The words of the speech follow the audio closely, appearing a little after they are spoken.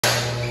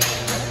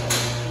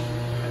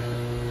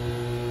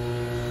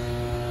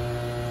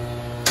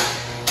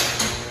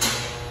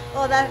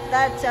Oh, that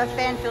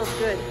fan feels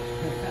good.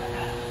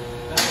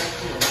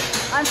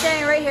 I'm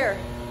standing right here.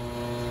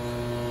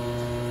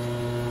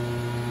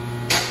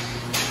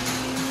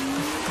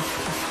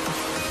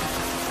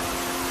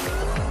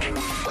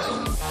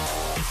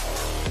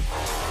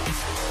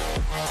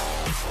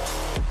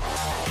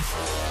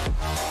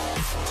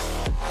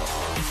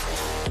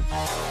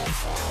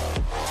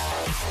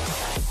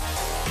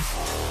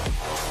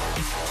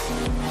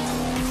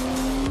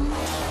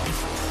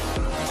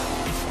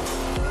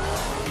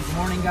 Good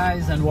morning,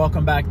 guys, and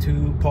welcome back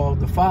to Paul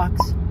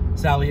DaFox.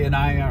 Sally and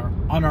I are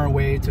on our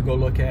way to go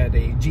look at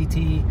a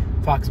GT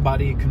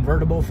FOXBODY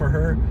convertible for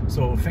her.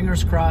 So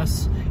fingers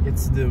crossed,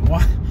 it's the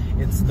one.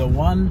 It's the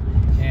one,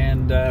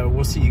 and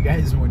we'll see you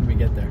guys when we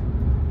get there.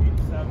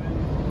 87,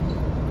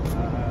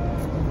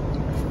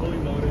 fully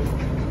loaded.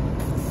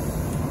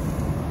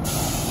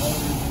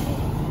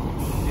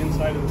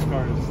 Inside of this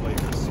car is like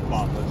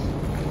spotless.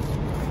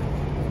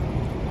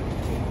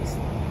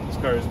 This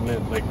car is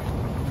mint. Like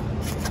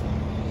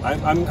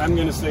I'm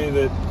gonna say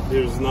that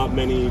there's not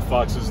many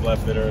Foxes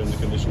left that are in the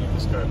condition of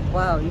this car.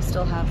 Wow, you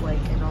still have like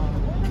it all.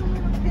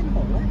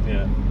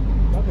 Yeah.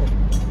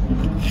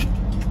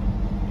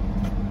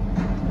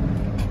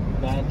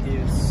 That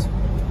is,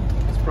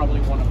 it's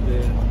probably one of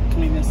the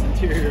cleanest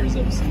interiors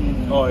I've seen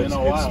in a while. It's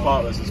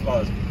spotless. It's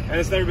spotless, and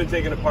it's never been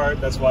taken apart.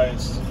 That's why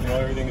it's, you know,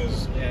 everything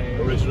is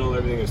original.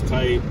 Everything is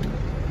tight.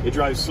 It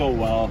drives so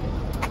well.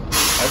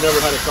 I've never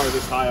had a car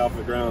this high off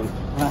the ground.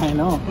 I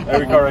know.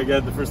 Every car I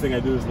get, the first thing I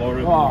do is lower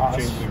it and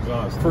change the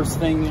exhaust. First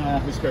thing.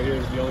 This car here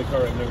is the only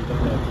car I've never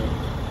done that to.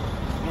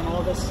 And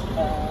all this.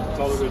 It's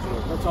all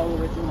original. That's all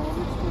original.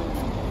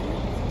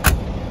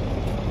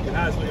 It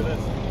has. Look at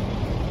this.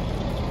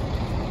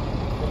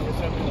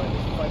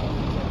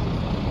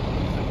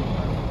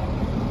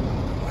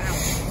 Wow.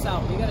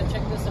 Sal, you gotta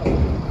check this out.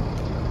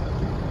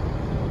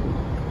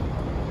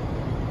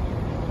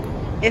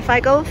 If I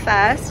go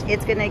fast,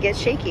 it's gonna get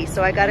shaky,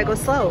 so I gotta go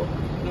slow.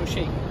 No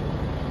shake.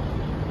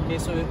 Okay,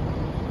 so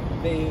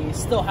they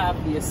still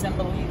have the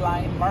assembly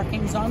line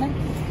markings on it.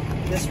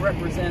 This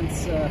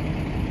represents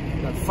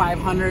the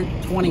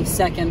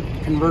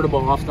 522nd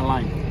convertible off the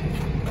line.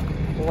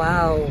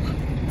 Wow.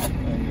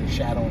 You're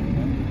shadowing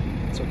them.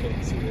 It's okay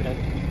to see your head.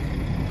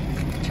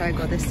 Try to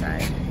go this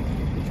side.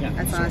 Yeah,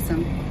 That's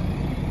awesome.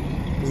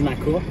 Isn't that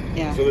cool?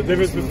 Yeah. So the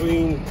difference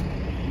between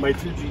my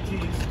two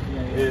GTs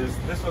is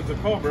this one's a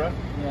Cobra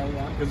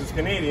because it's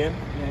Canadian,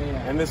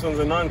 and this one's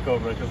a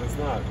non-Cobra because it's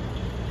not.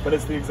 But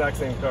it's the exact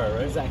same car,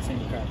 right? Exact same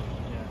car.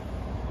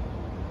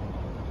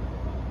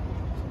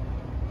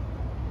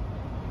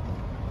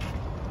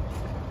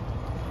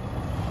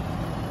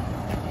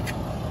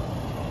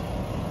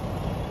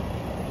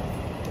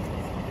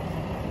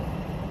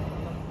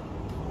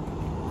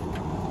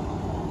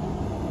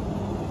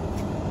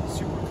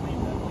 Super clean.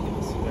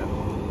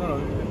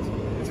 No,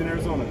 it's an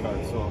Arizona car,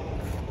 so.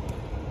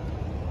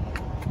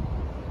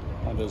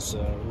 That is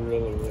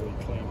really, really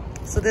clean.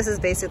 So this is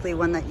basically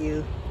one that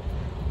you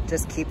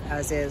just keep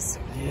as is.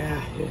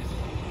 Yeah.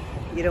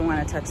 You don't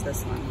want to touch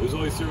this one. It was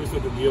always serviced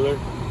at the dealer.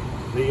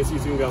 The AC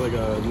even got like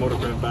a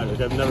motorcraft battery.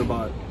 Like, I've never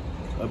bought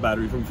a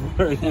battery from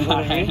Ford. You know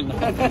what I mean?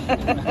 I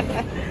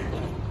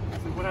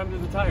said, what happened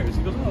to the tires?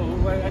 He goes,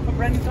 oh, I put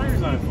brand new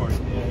tires on it for you.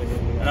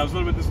 And I was a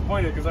little bit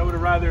disappointed because I would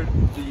have rather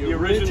the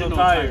original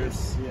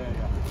tires.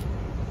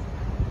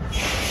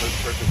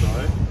 That's perfect, all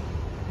right?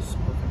 It's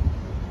perfect.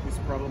 It's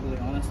probably,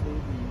 honestly,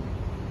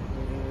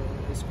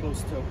 as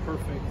close to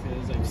perfect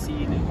as I've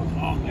seen in a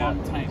long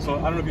time. So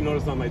I don't know if you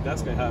noticed on my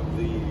desk I have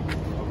the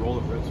roll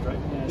of red stripe.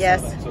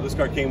 Yes. So this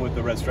car came with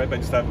the red stripe. I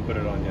just haven't put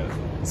it on yet.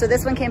 So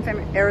this one came from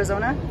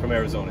Arizona? From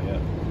Arizona,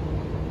 yeah.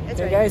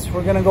 Okay, guys,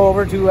 we're gonna go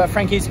over to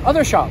Frankie's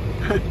other shop.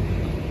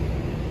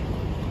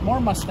 More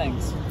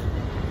Mustangs.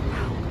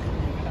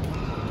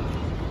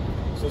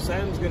 So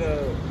Sam's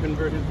gonna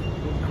convert his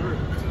Vert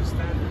to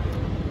standard.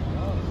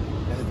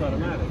 And it's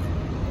automatic.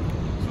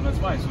 So that's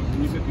why. So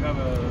when you said you have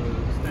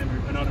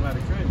an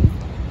automatic trailer,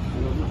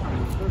 you know, this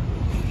is perfect.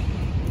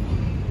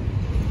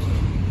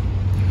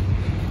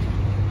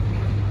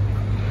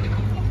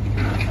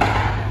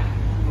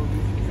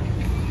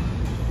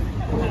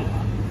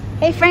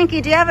 Hey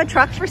Frankie, do you have a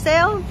truck for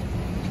sale?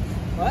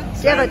 What?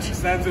 Do you have a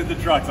Sam's with the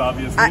trucks,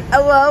 obviously.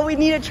 well, we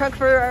need a truck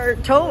for our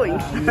towing.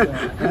 I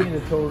need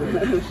a tow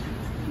rig.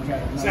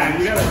 Sam,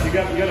 you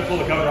gotta pull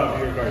the cover off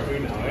of your car too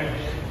now, eh?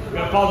 You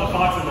gotta Paul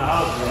DaFox in the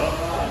house,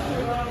 bro.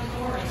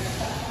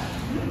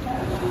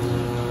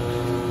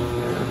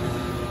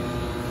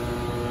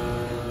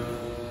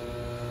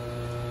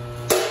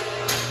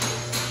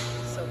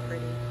 So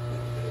pretty.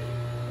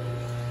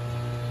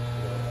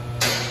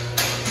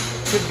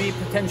 Could be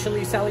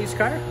potentially Sally's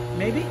car,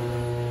 maybe?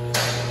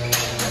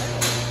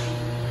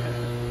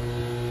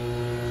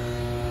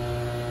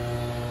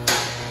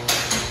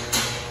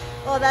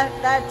 Oh, that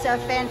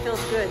fan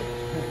feels good.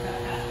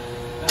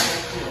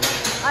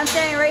 I'm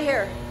standing right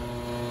here.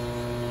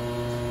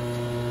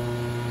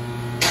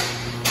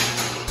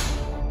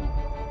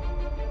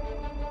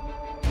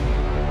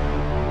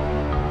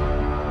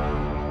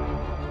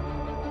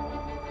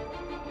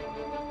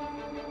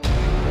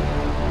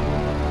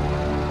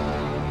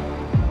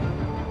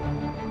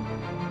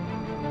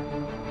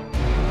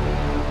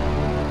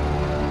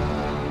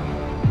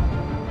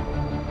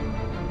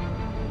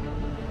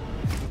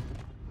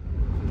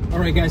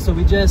 Alright guys, so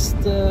we just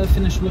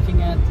finished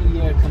looking at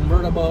the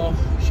convertible.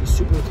 She's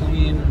super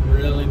clean,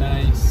 really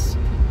nice,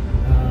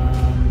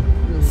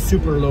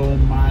 super low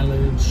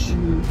mileage,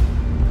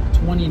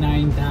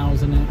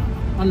 29,000,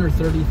 under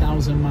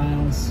 30,000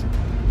 miles,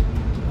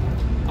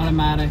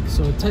 automatic,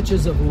 so it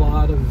touches a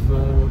lot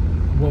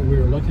of what we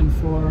were looking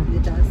for.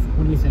 It does.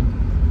 What do you think?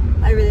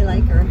 I really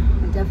like her.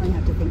 I definitely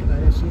have to think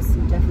about it. She's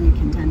definitely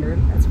a contender,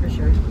 that's for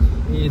sure.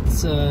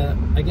 It's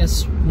I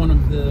guess one of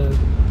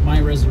my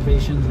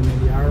reservations, or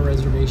maybe our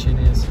reservation,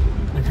 is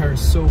the car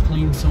is so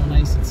clean, so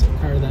nice. It's a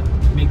car that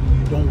maybe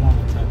you don't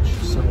want to touch.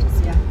 So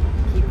just, yeah,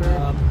 keep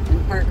her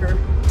and park her.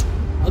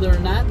 Other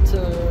than that,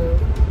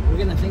 we're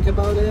gonna think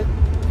about it,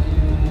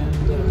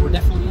 and we're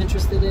definitely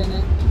interested in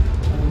it.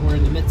 We're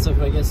in the midst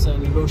of, I guess,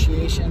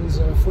 negotiations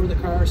for the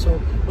car,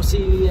 so we'll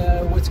see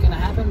what's gonna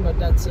happen. But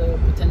that's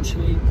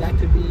that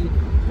could be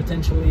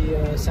potentially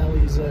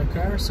Sally's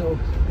car, so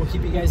we'll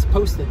keep you guys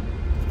posted.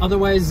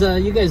 Otherwise,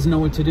 you guys know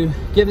what to do.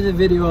 Give the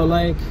video a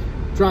like,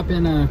 drop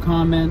in a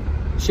comment,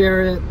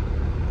 share it,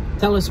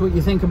 tell us what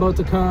you think about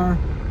the car,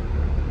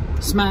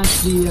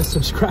 smash the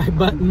subscribe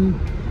button,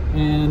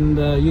 and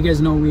you guys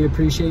know we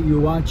appreciate you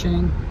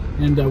watching,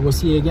 and we'll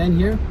see you again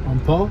here on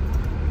Paul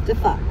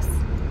DaFox.